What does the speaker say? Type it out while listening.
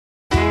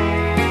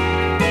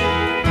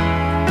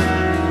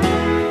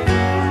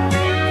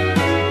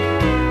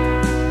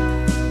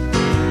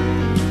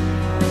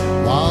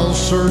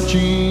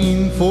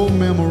searching for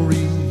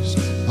memories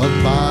of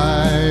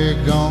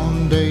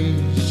bygone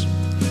days,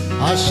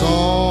 I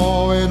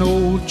saw an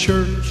old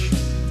church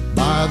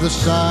by the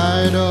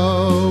side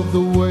of the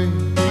way.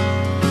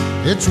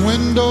 Its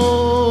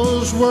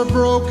windows were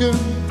broken,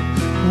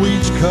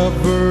 weeds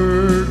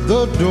covered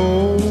the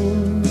door,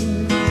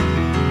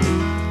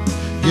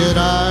 yet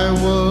I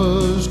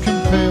was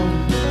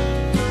compelled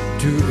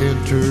to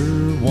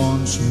enter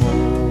once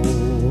more.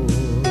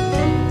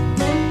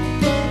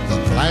 The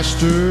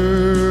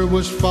plaster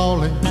was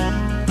falling,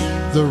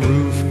 the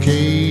roof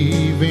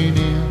caving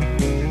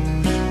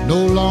in.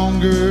 No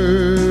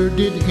longer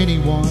did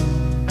anyone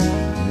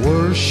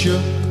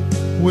worship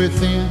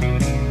within.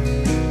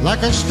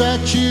 Like a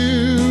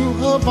statue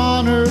of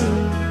honor,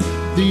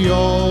 the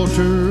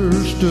altar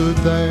stood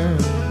there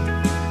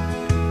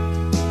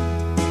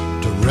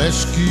to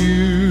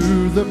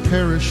rescue the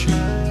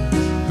perishing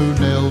who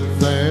knelt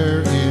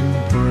there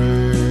in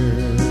prayer.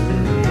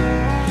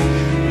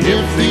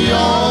 If the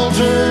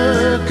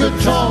altar could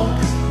talk,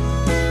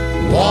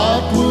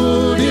 what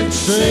would it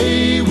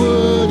say?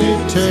 Would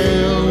it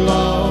tell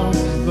of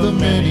the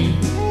many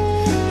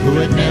who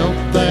had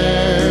knelt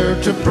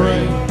there to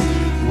pray?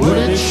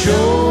 Would it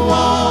show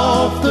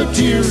off the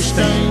tear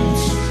stains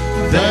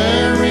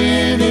there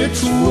in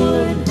its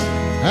wood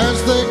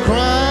as they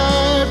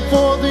cried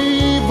for the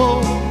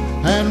evil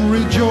and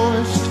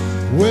rejoiced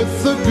with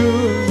the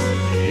good?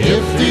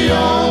 If the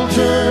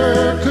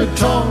altar could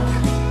talk,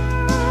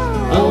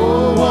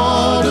 oh,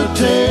 what a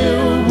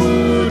tale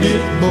would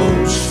it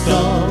boast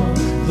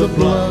of the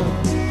blood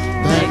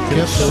that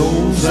kept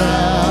souls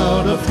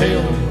out of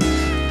hell.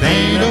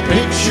 Paint a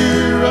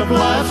picture of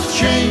life's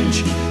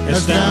change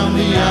as down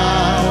the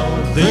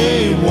aisle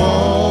they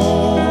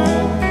walk.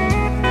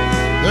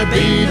 There'd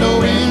be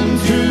no end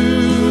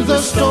to the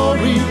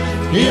story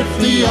if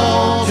the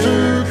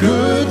altar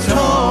could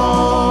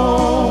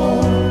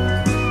talk.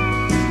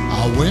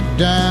 I went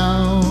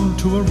down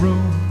to a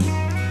room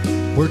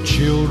where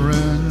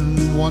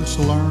children once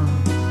learned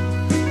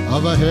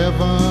of a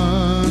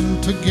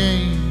heaven to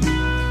gain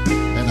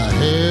and a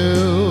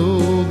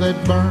hell that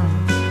burned.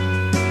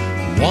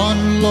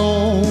 One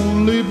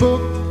lonely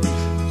book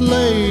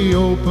lay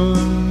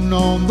open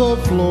on the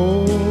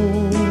floor.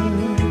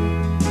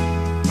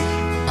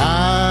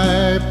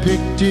 I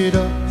picked it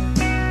up,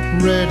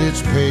 read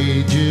its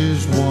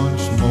pages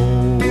once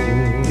more.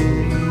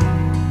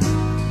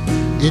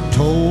 It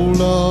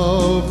told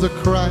of the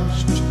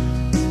Christ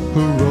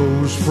who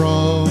rose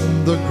from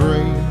the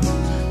grave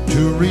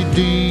to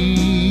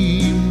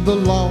redeem the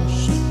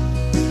lost,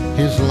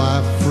 his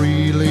life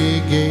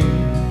freely gave.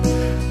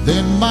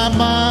 Then my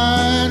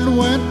mind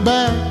went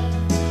back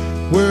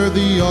where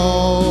the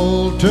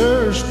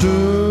altar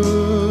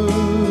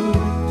stood.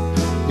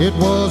 It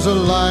was a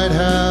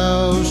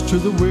lighthouse to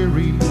the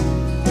weary,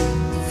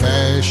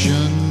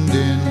 fashioned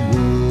in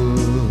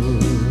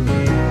wood.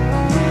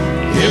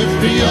 If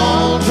the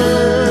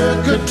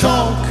altar could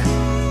talk,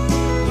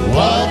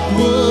 what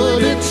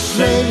would it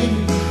say?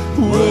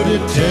 Would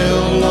it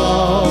tell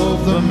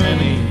of the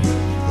many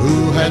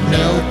who had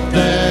knelt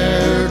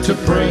there to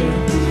pray?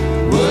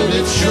 Would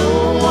it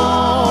show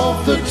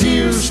off the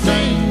tear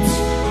stains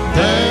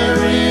there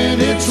in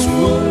its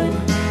wood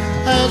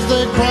as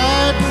they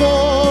cried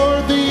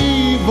for the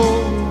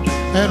evil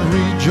and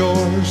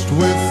rejoiced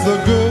with the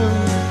good?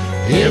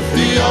 If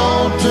the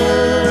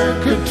altar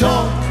could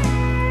talk,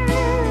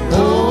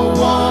 oh,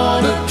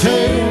 what a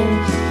tale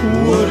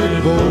would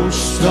it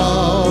boast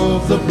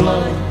of the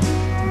blood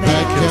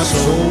that kept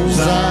souls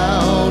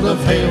out of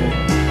hell.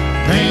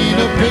 Paint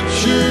a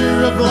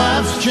picture of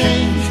life's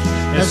change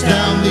as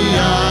down the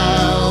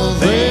aisle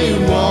they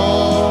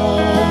walk.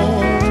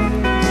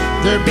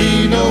 There'd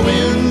be no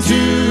end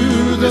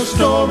to the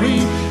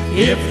story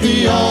if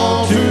the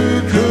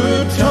altar could